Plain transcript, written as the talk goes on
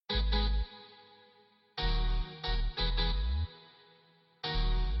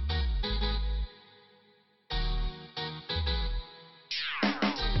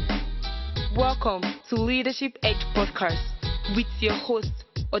Welcome to Leadership Edge Podcast with your host,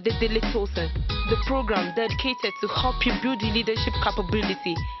 Odedele Tosin, the program dedicated to help you build your leadership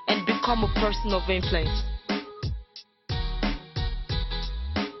capability and become a person of influence.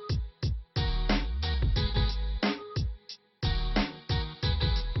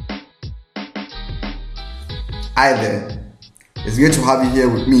 Hi there. It's great to have you here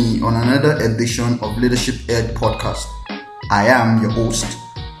with me on another edition of Leadership Edge Podcast. I am your host,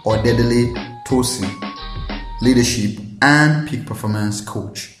 Odedele Tosin, leadership and peak performance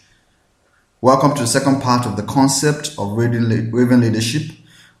coach. Welcome to the second part of the concept of Raven Leadership,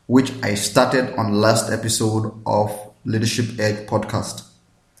 which I started on the last episode of Leadership Edge Podcast.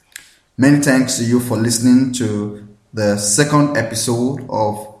 Many thanks to you for listening to the second episode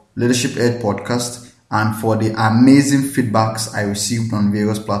of Leadership Edge Podcast and for the amazing feedbacks I received on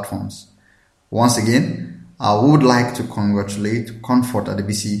various platforms. Once again, I would like to congratulate Comfort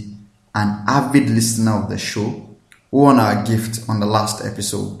Adebisi, an avid listener of the show, who won our gift on the last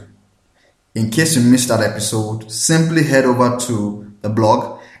episode. In case you missed that episode, simply head over to the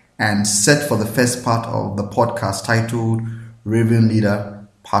blog and search for the first part of the podcast titled Raven Leader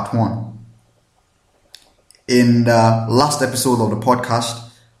Part 1. In the last episode of the podcast,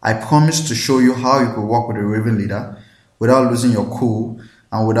 I promised to show you how you could work with a Raven leader without losing your cool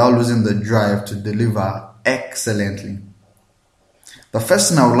and without losing the drive to deliver excellently. The first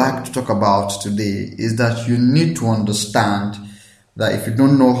thing I would like to talk about today is that you need to understand that if you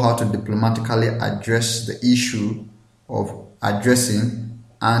don't know how to diplomatically address the issue of addressing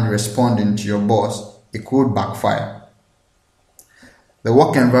and responding to your boss, it could backfire. The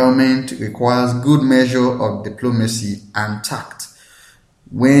work environment requires good measure of diplomacy and tact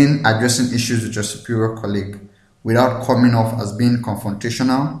when addressing issues with your superior colleague without coming off as being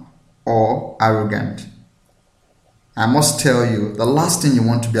confrontational or arrogant. I must tell you, the last thing you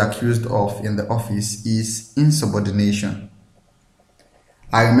want to be accused of in the office is insubordination.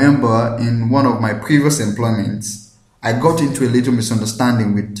 I remember in one of my previous employments, I got into a little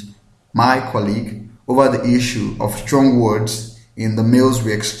misunderstanding with my colleague over the issue of strong words in the mails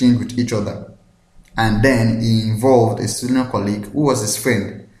we exchanged with each other. And then he involved a senior colleague who was his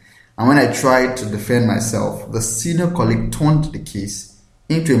friend. And when I tried to defend myself, the senior colleague turned the case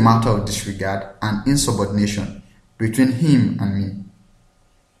into a matter of disregard and insubordination between him and me.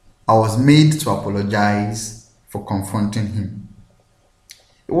 I was made to apologize for confronting him.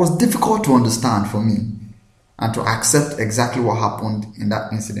 It was difficult to understand for me and to accept exactly what happened in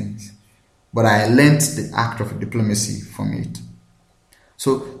that incident. But I learned the act of diplomacy from it.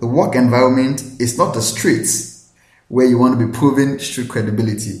 So the work environment is not the streets where you want to be proving street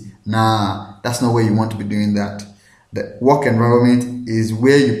credibility. Nah, that's not where you want to be doing that. The work environment is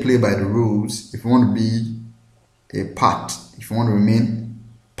where you play by the rules if you want to be a part, if you want to remain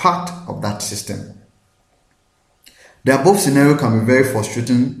part of that system. The above scenario can be very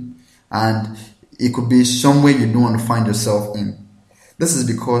frustrating and it could be somewhere you don't want to find yourself in. This is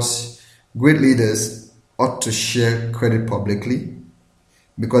because great leaders ought to share credit publicly,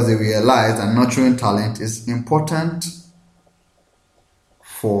 because they realize that nurturing talent is important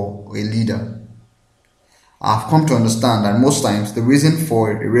for a leader. I've come to understand that most times the reason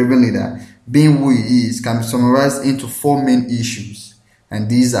for a Raven leader being who he is can be summarized into four main issues. And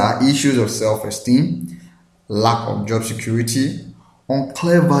these are issues of self-esteem, lack of job security,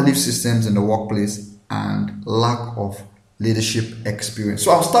 unclear value systems in the workplace, and lack of leadership experience.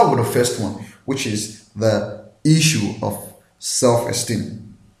 So I'll start with the first one, which is the issue of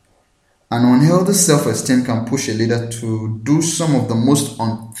self-esteem. An unhealthy self-esteem can push a leader to do some of the most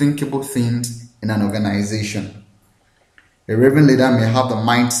unthinkable things in an organization. A Raven leader may have the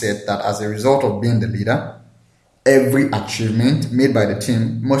mindset that as a result of being the leader, every achievement made by the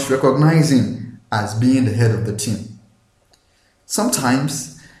team must recognize him as being the head of the team.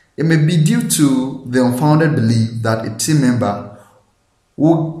 Sometimes it may be due to the unfounded belief that a team member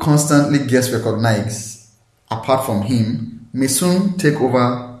who constantly gets recognized apart from him may soon take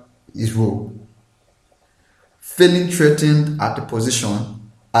over his role. Feeling threatened at the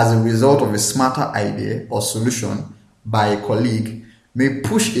position as a result of a smarter idea or solution by a colleague may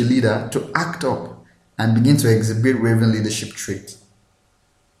push a leader to act up and begin to exhibit Raven leadership traits.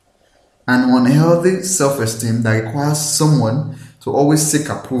 An unhealthy self-esteem that requires someone to always seek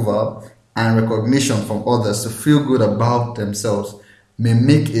approval and recognition from others to feel good about themselves may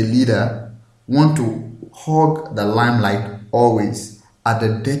make a leader want to hog the limelight always at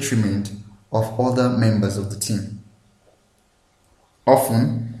the detriment of other members of the team.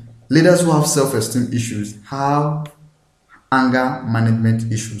 Often, leaders who have self-esteem issues have anger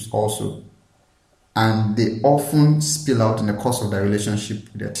management issues also. and they often spill out in the course of their relationship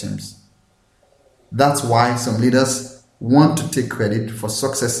with their teams. That's why some leaders want to take credit for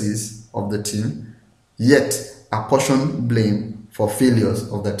successes of the team, yet apportion blame for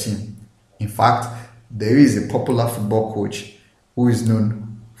failures of the team. In fact, there is a popular football coach who is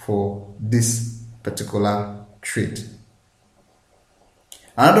known for this particular trait.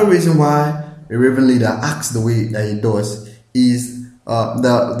 Another reason why a Raven leader acts the way that he does is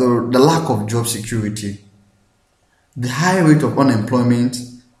the lack of job security. The high rate of unemployment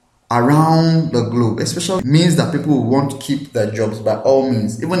around the globe, especially, means that people will want to keep their jobs by all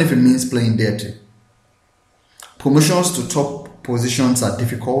means, even if it means playing dirty. Promotions to top positions are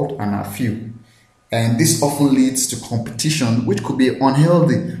difficult and are few, and this often leads to competition, which could be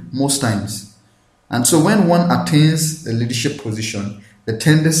unhealthy most times. And so when one attains a leadership position, the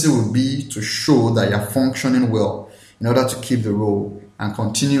tendency will be to show that you are functioning well in order to keep the role and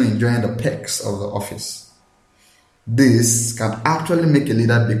continue enjoying the perks of the office. This can actually make a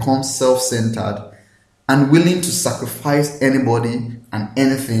leader become self-centered and willing to sacrifice anybody and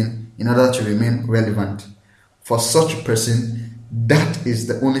anything in order to remain relevant. For such a person, that is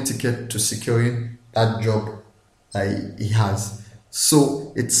the only ticket to securing that job that he has.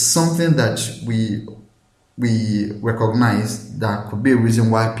 So it's something that we recognize that could be a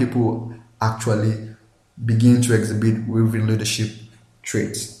reason why people actually begin to exhibit Raven leadership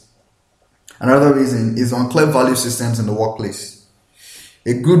traits. Another reason is unclear value systems in the workplace.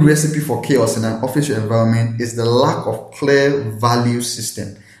 A good recipe for chaos in an office environment is the lack of clear value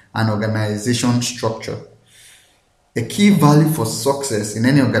system and organization structure. A key value for success in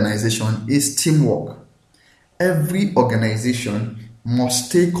any organization is teamwork. Every organization must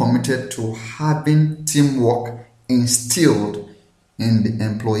stay committed to having teamwork instilled in the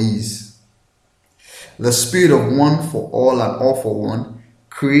employees. The spirit of one for all and all for one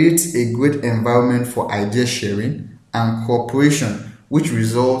creates a great environment for idea sharing and cooperation, which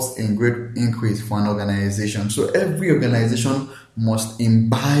results in great increase for an organization. So every organization must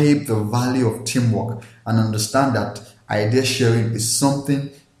imbibe the value of teamwork and understand that idea sharing is something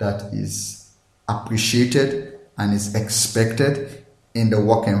that is appreciated and is expected in the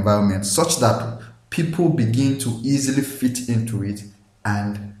work environment, such that people begin to easily fit into it,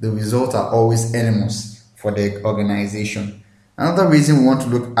 and the results are always enormous for the organization. Another reason we want to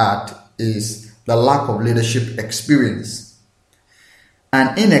look at is the lack of leadership experience.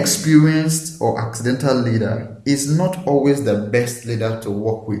 An inexperienced or accidental leader is not always the best leader to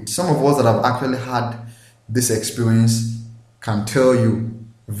work with. Some of us that have actually had this experience can tell you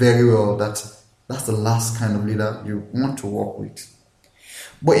very well that that's the last kind of leader you want to work with.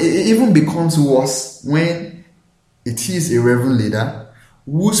 But it even becomes worse when it is a Raven leader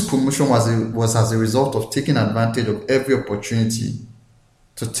whose promotion was as a result of taking advantage of every opportunity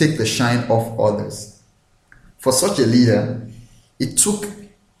to take the shine off others. For such a leader, it took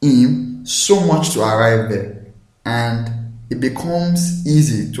him so much to arrive there, and it becomes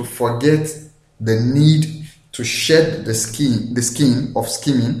easy to forget the need to shed the skin of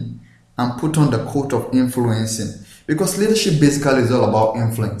scheming and put on the coat of influencing. Because leadership basically is all about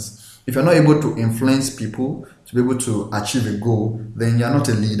influence. If you're not able to influence people to be able to achieve a goal, then you're not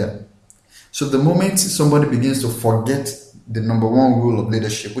a leader. So the moment somebody begins to forget the number one rule of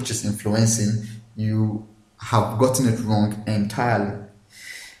leadership, which is influencing, you have gotten it wrong entirely.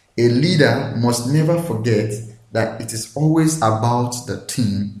 A leader must never forget that it is always about the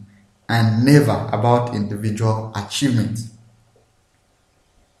team and never about individual achievement.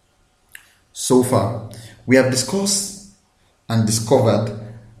 So far, we have discussed and discovered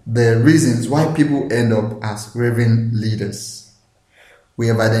the reasons why people end up as Raven leaders. We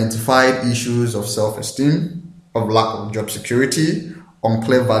have identified issues of self-esteem, of lack of job security,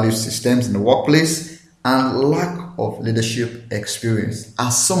 unclear value systems in the workplace, and lack of leadership experience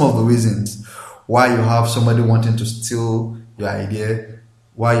as some of the reasons why you have somebody wanting to steal your idea,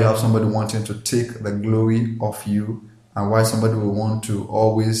 why you have somebody wanting to take the glory of you, and why somebody will want to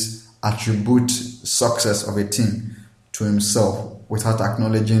always attribute success of a team to himself without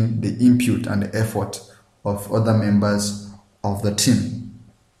acknowledging the input and the effort of other members of the team.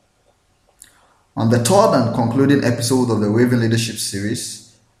 On the third and concluding episode of the Raven Leadership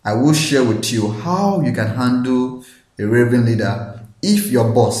series, I will share with you how you can handle a Raven leader if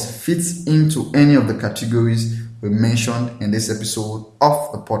your boss fits into any of the categories we mentioned in this episode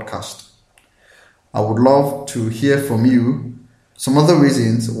of the podcast. I would love to hear from you some other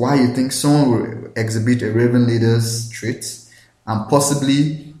reasons why you think someone will exhibit a Raven leader's traits, and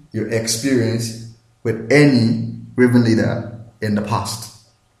possibly your experience with any Raven leader in the past.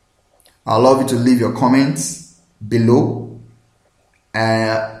 I'd love you to leave your comments below,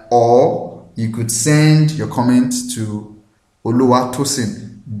 or you could send your comments to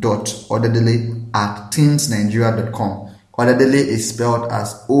oluwatosin.odedele teensnigeria.com. Odedele is spelled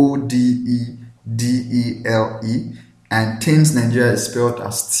as Odedele, and Teens Nigeria is spelled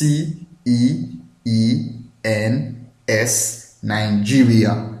as TEENS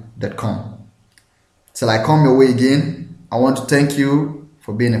Nigeria.com. Till I come your way again, I want to thank you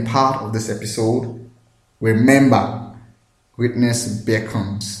for being a part of this episode. Remember, greatness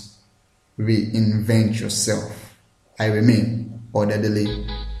beckons. Reinvent yourself. I remain Odedele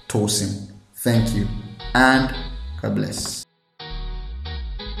Tosin. Thank you and God bless.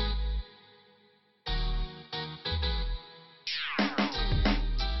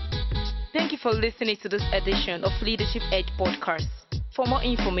 Thank you for listening to this edition of Leadership Edge Podcast. For more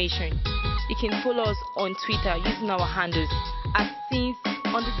information, you can follow us on Twitter using our handles at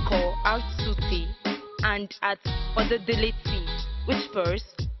teens_R2T and at Odedelete, which spells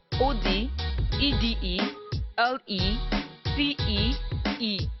ODEDELECEE,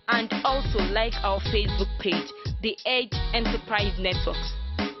 and also like our Facebook page, The Edge Enterprise Networks.